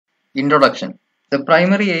Introduction. The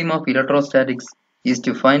primary aim of electrostatics is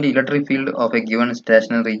to find the electric field of a given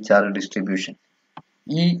stationary charge distribution.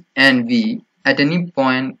 E and V at any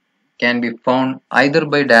point can be found either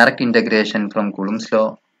by direct integration from Coulomb's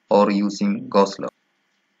law or using Gauss' law.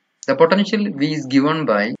 The potential V is given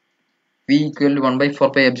by V equal to 1 by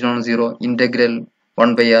 4 pi epsilon 0 integral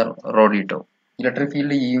 1 by R rho d tau. Electric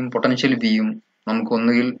field E potential V നമുക്ക്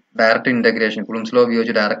ഒന്നുകിൽ direct integration Coulomb's law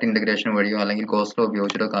ഉപയോഗിച്ച് direct integration വഴിയോ അല്ലെങ്കിൽ goes law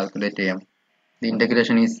ഉപയോഗിച്ചിട്ടോ calculate ചെയ്യാം. The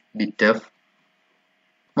integration is bit tough.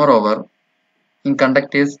 Moreover, in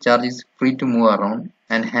conductors, charge is free to move around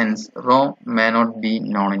and hence rho may not be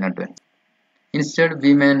known in advance. Instead,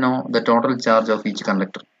 we may know the total charge of each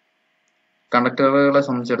conductor. കണ്ടക്ടറുകളെ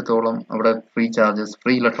സംബന്ധിച്ചിടത്തോളം അവിടെ free charges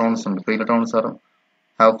free electrons ഉണ്ട്. Free electrons are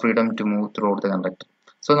have freedom to move through out the conductor.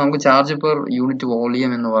 So നമുക്ക് charge per unit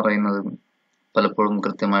volume എന്ന് പറയുന്നത് പലപ്പോഴും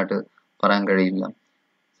കൃത്യമായിട്ട് പറയാൻ കഴിയില്ല.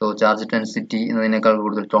 സോ ചാർജ് ഡെൻസിറ്റി എന്നതിനേക്കാൾ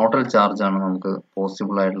കൂടുതൽ ടോട്ടൽ ചാർജ് ആണ് നമുക്ക്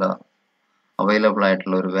പോസിബിൾ ആയിട്ടുള്ള അവൈലബിൾ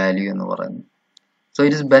ആയിട്ടുള്ള ഒരു വാല്യൂ എന്ന് പറയുന്നത്. So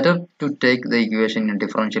it is better to take the equation in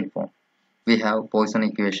differential form. We have poison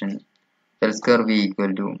equation del square V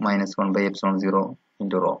equal to minus 1 by epsilon 0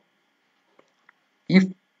 into rho. If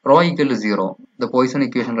rho equal to 0, the Poisson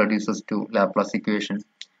equation reduces to Laplace equation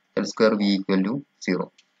del square V equal to 0.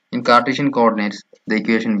 In Cartesian coordinates, the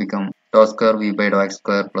equation becomes dou square V by dou x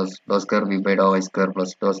square plus dou square V by dou y square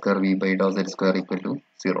plus dou square V by dou z square equal to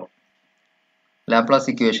 0. Laplace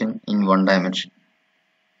equation in one dimension.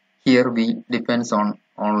 Here V depends on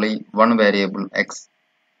only one variable x.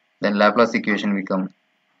 Then Laplace equation becomes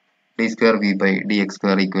d square V by dx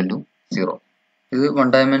square equal to 0. ഇത് one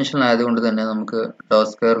dimensional ആയതുകൊണ്ട് തന്നെ നമുക്ക് ഡോ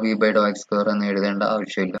square V by Dr X square എന്ന് എഴുതേണ്ട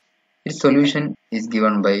ആവശ്യമില്ല. ഈ solution is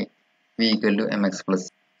given by V equal to M X plus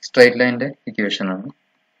straight ലൈൻ്റെ equation ആണ്.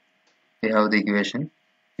 We have the equation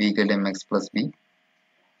V equal to M X plus B.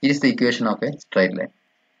 It is the equation of A straight line.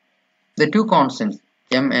 The two constants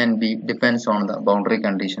M and B depends on the boundary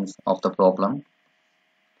conditions of the problem.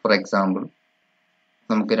 For example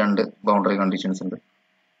നമുക്ക് രണ്ട് boundary conditions ഉണ്ട്.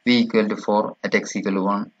 V equal to 4 at x equal to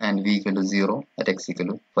 1 and V equal to 0 at x equal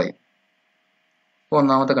to 5.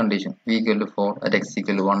 ഒന്നാമത്തെ condition V equal to 4 at x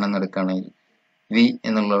equal to 1 എന്ന് എടുക്കുകയാണെങ്കിൽ V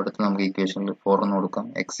എന്നുള്ളിടത്ത് നമുക്ക് ഇക്വേഷനിൽ 4 എന്ന് കൊടുക്കാം,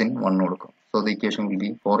 x in 1 കൊടുക്കാം. So the equation will be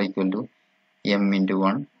 4 equal to m into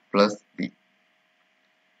 1 plus b.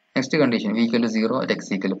 Next condition V equal to 0 at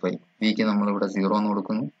x equal to 5. V ക്ക് നമ്മളിവിടെ 0 എന്ന്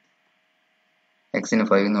കൊടുക്കുന്നു, x ന്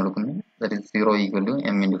 5 എന്ന് കൊടുക്കുന്നു. That is 0 equal to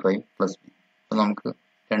m into 5 plus b. അപ്പോൾ നമുക്ക്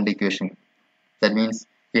രണ്ട് equation. That means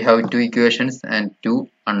we have two equations and two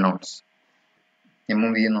unknowns. M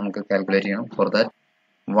ഉം V യും നമുക്ക് കാൽക്കുലേറ്റ് ചെയ്യണം. For that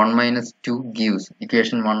 1 minus 2 gives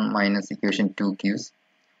equation 1 minus equation 2 gives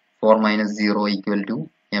 4 minus 0 equal to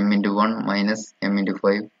m into 1 minus m into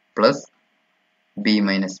 5 plus b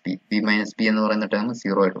minus b. b minus b എന്ന് പറയുന്ന term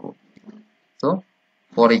 0 ആയിട്ട് പോകും. So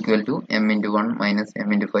 4 equal to m into 1 minus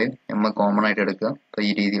m into 5. m common ആയിട്ട് എടുക്കുക. അപ്പോൾ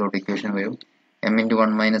ഈ രീതിയിലോട്ട് equation വരും. m into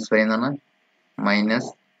 1 minus 5 എന്ന് പറഞ്ഞാൽ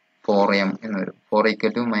മൈനസ് 4m എന്ന് വരും. 4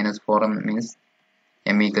 equal to minus 4m means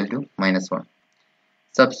m equal to minus 1.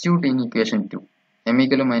 Substitute in equation 2. m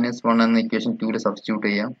equal to minus 1 എന്ന equation 2 ൽ substitute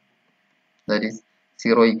ചെയ്യാം. That is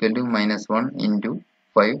 0 equal to minus 1 into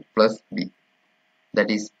 5 plus b.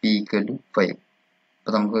 That is b equal to 5.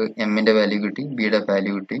 അപ്പോൾ നമുക്ക് m ന്റെ value കിട്ടി, b യുടെ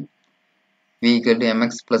value കിട്ടി. v equal to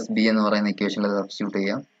mx plus b എന്ന് പറയുന്ന equationൽ substitute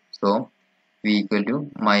ചെയ്യാം. So v equal to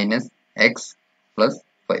minus x plus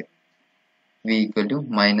 5. V equal to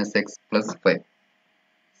minus x plus 5.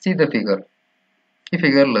 See the figure. ഈ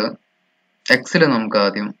ഫിഗറിൽ എക്സിൽ നമുക്ക്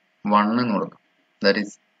ആദ്യം 1 എന്ന് കൊടുക്കാം. That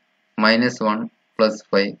is minus 1 plus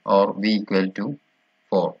 5 or V equal to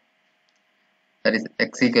 4. That is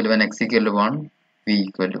x equal to when x equal to 1, V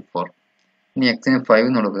equal to 4. ഇനി x ന് 5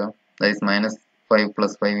 എന്ന് കൊടുക്കുക. That is minus 5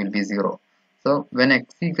 plus 5 will be 0. So when x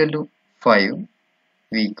equal to 5,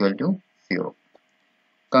 V equal to 0.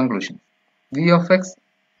 Conclusion. V of x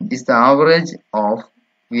is the average of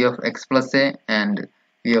v of x plus a and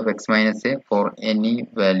v of x minus a for any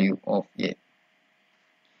value of a.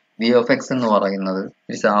 v of x എന്ന് പറയുന്നത്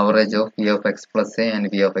is the average of v of x plus a and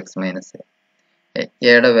v of x minus a.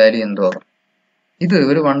 യുടെ value എന്തോ ഇത്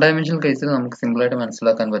ഒരു one dimensional കേസിൽ നമുക്ക് simple ആയിട്ട്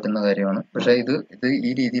മനസ്സിലാക്കാൻ പറ്റുന്ന കാര്യമാണ്. പക്ഷേ ഇത്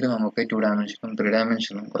ഈ രീതിയിൽ നമുക്ക് 2 ഡയമെൻഷനും 3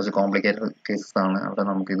 ഡയമെൻഷനും കുറച്ച് കോംപ്ലിക്കേറ്റഡ് കേസസ് ആണ്. അവിടെ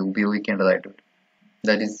നമുക്ക് ഇത് ഉപയോഗിക്കേണ്ടതായിട്ട് വരും.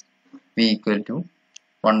 That is v equal to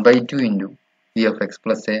 1/2 into v of x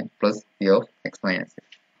plus a plus v of x minus a.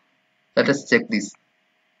 Let us check this.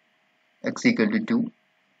 x equal to 2,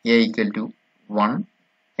 a equal to 1,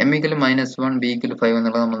 m equal to minus 1, b equal to 5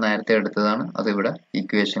 എന്നുള്ളത് നമ്മൾ നേരത്തെ എടുത്തതാണ്. അത് ഇവിടെ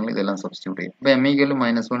ഇക്വേഷനിൽ ഇതെല്ലാം substitute ചെയ്യും. അപ്പോൾ m equal to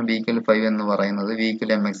minus 1, b equal to 5 എന്ന് പറയുന്നത് v equal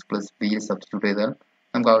to mx plus b substitute ചെയ്താൽ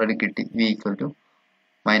നമുക്ക് ഓൾറെഡി കിട്ടി v equal to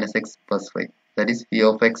minus x plus 5. That is v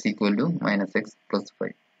of x equal to minus x plus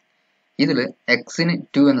 5. ഇതിൽ എക്സിന്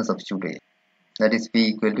 2 എന്ന് substitute ചെയ്യാം. That is v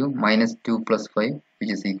equal to -2 + 5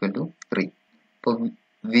 which is equal to 3. അപ്പോൾ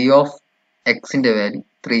v of എക്സിന്റെ value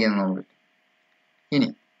 3 എന്ന് നമുക്ക് കിട്ടും. ഇനി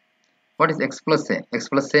what is X plus A? X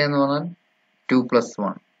plus A എന്ന് പറഞ്ഞാൽ 2 +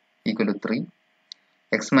 1 equal to 3.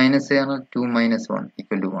 X minus A എന്നാൽ 2 - 1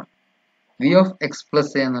 equal to 1. v of X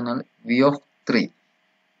plus A എന്ന് പറഞ്ഞാൽ v ഓഫ് 3.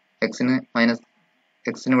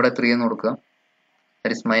 എക്സിന് ഇവിടെ 3 എന്ന് കൊടുക്കുക.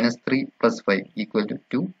 That is -3 + 5 equal to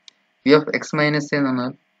 2. v of X minus A എന്ന്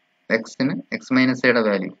പറഞ്ഞാൽ എക്സിന് എക്സ് മൈനസ് എയുടെ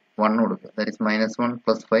വാല്യൂ 1 കൊടുക്കുക. That is -1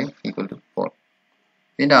 + 5 equal to 4.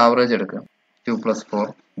 ഇതിന്റെ ആവറേജ് എടുക്കുക. 2 + 4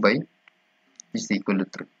 ബൈ ഇസ് ഈക്വൽ ടു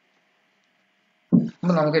 3.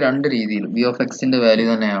 അപ്പോൾ നമുക്ക് രണ്ട് രീതിയിൽ v ഓഫ് എക്സിന്റെ വാല്യൂ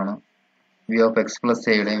തന്നെയാണ് v ഓഫ് എക്സ് പ്ലസ്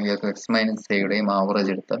എയുടെയും v ഓഫ് എക്സ് മൈനസ് എയുടെയും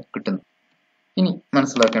ആവറേജ് എടുത്താൽ കിട്ടുന്നത്. ഇനി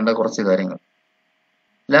മനസ്സിലാക്കേണ്ട കുറച്ച് കാര്യങ്ങൾ.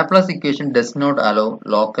 Laplace equation does not allow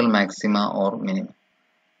local maxima or minima.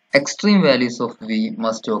 Extreme values of v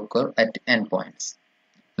must occur at endpoints.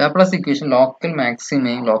 Laplace equation local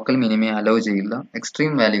maxima, local minima allow ചെയ്യില്ല.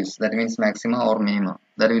 Extreme values, that means maxima or minima,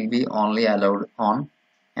 that will be only allowed on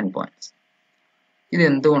endpoints. ഇത്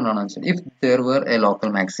എന്തുകൊണ്ടാണെന്ന് വെച്ചാൽ if there were a local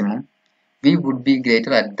maximum, v would be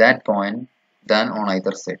greater at that point than on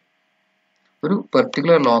either side. ഒരു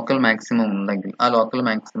particular local maximum ഉണ്ടെങ്കിൽ ആ local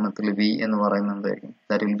മാക്സിമത്തിൽ v എന്ന് പറയുന്നത് എന്തായിരിക്കും?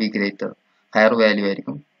 That will be greater, higher value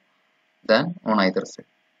ആയിരിക്കും than on either side,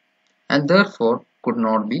 and therefore could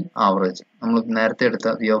not be average. നമ്മൾ നേരത്തെ എടുത്ത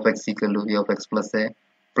v of x equal to v of x plus a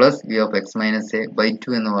plus v of x minus a by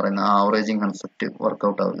 2 എന്ന് പറയുന്ന averaging concept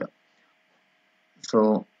workout ആവില്ല. So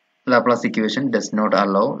Laplace equation does not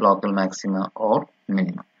allow local maxima or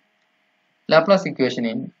minima. Laplace equation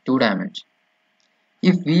in two dimensions.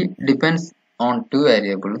 If v depends on two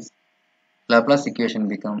variables, Laplace equation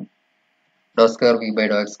becomes dou square v by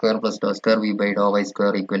dou x square plus dou square v by dou y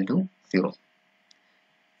square equal to 0.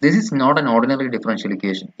 This is not an ordinary differential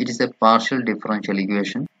equation. It is a partial differential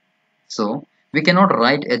equation. So, we cannot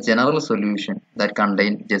write a general solution that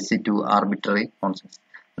contains just two arbitrary constants.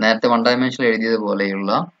 നേരത്തെ one ഡയമെൻഷനിൽ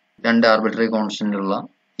എഴുതിയതുപോലെയുള്ള രണ്ട് arbitrary constant ഉള്ള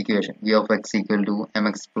equation v of x equal to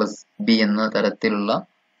mx plus b എന്ന തരത്തിലുള്ള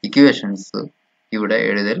equations ഇവിടെ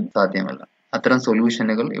എഴുതൽ സാധ്യമല്ല. അത്തരം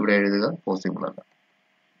സൊല്യൂഷനുകൾ ഇവിടെ എഴുതുക പോസിബിൾ അല്ല.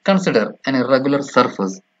 Consider an irregular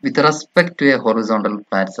surface with respect to a horizontal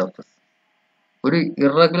flat surface. ഒരു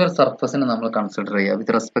ഇറഗുലർ സർഫസിനെ നമ്മൾ കൺസിഡർ ചെയ്യുക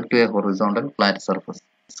with respect to A horizontal flat surface.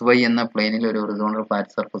 y എന്ന പ്ലെയിനിൽ ഒരു ഹൊറിസോണ്ടൽ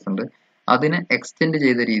ഫ്ലാറ്റ് സർഫസ് ഉണ്ട്. അതിനെ എക്സ്റ്റെൻഡ്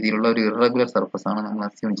ചെയ്ത രീതിയിലുള്ള ഒരു ഇറഗുലർ സർഫസ് ആണ് നമ്മൾ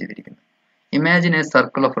അസ്യൂം ചെയ്തിരിക്കുന്നത്. Imagine a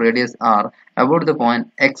circle of radius r about the point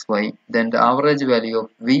xy, then the average value of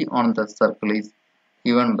v on the circle is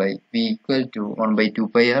given by v equal to 1 by 2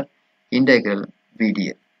 pi r integral v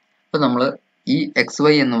dl. അപ്പോൾ നമ്മൾ ഈ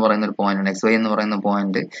xy എന്ന് പറയുന്ന ഒരു point ആണ്. xy എന്ന് പറയുന്ന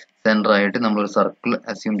point centre ആയിട്ട് നമ്മൾ ഒരു സർക്കിൾ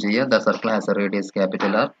അസ്യൂം ചെയ്യുക. The circle has A radius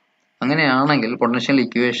capital R. അങ്ങനെയാണെങ്കിൽ potential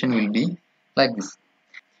equation will be like this.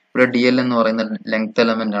 ഇവിടെ ഡി എൽ എന്ന് പറയുന്ന ലെങ്ത്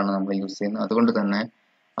എലമെന്റ് ആണ് നമ്മൾ യൂസ് ചെയ്യുന്നത്. അതുകൊണ്ട് തന്നെ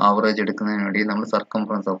ആവറേജ് എടുക്കുന്നതിന് വേണ്ടി നമ്മൾ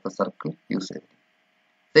circumference of the circle use ചെയ്തു.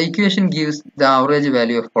 The equation gives the average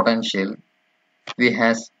value of potential. V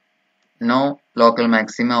has no local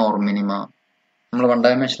maxima or minima. നമ്മൾ വൺ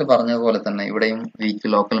ഡയമെൻഷനിൽ പറഞ്ഞതുപോലെ തന്നെ ഇവിടെയും വിക്ക്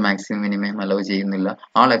ലോക്കൽ മാക്സിമം മിനിമം അലോ ചെയ്യുന്നില്ല.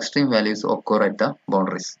 ആൾ extreme values occur at the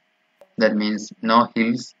boundaries. That means no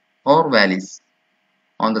hills or valleys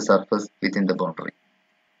on the surface within the boundary.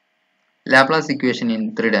 Laplace equation in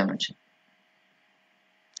three dimension.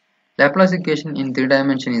 Laplace equation in three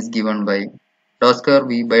dimension is given by dou square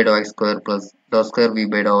v by dou x square plus dou square v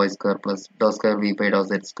by dou y square plus dou square v by dou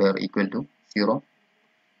z square equal to 0.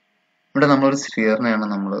 ഇവിടെ നമ്മളൊരു സ്ഫിയറിനെയാണ്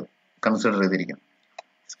നമ്മൾ consider ചെയ്തിരിക്കുന്നത്.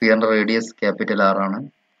 സ്ഫിയറിന്റെ radius capital R ആണ്.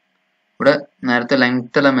 ഇവിടെ നേരത്തെ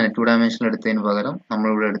length element to ഡയമെൻഷനിൽ എടുത്തതിന് പകരം നമ്മൾ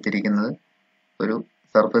ഇവിടെ എടുത്തിരിക്കുന്നത് ഒരു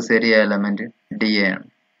surface area element D A ആണ്.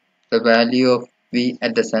 The value of v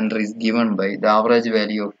at the center is given by the average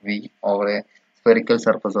value of v over a spherical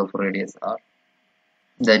surface of radius r.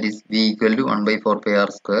 That is v equal to 1 by 4 pi r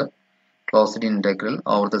square closed integral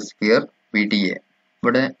over the sphere v dA.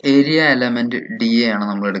 ഇവിടെ area element D A ആണ്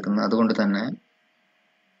നമ്മൾ എടുക്കുന്നത്. അതുകൊണ്ട് തന്നെ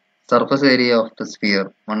surface area of the sphere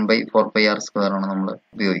 1 by 4 pi r square ആണ് നമ്മൾ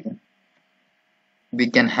ഉപയോഗിക്കുന്നത്. We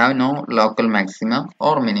can have no local maxima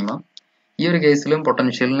or minima. ഈ ഒരു കേസിലും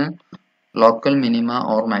പൊട്ടൻഷ്യലിന് local minima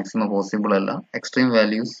or maxima possible alla. Extreme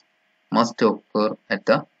values must occur at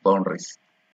the boundaries.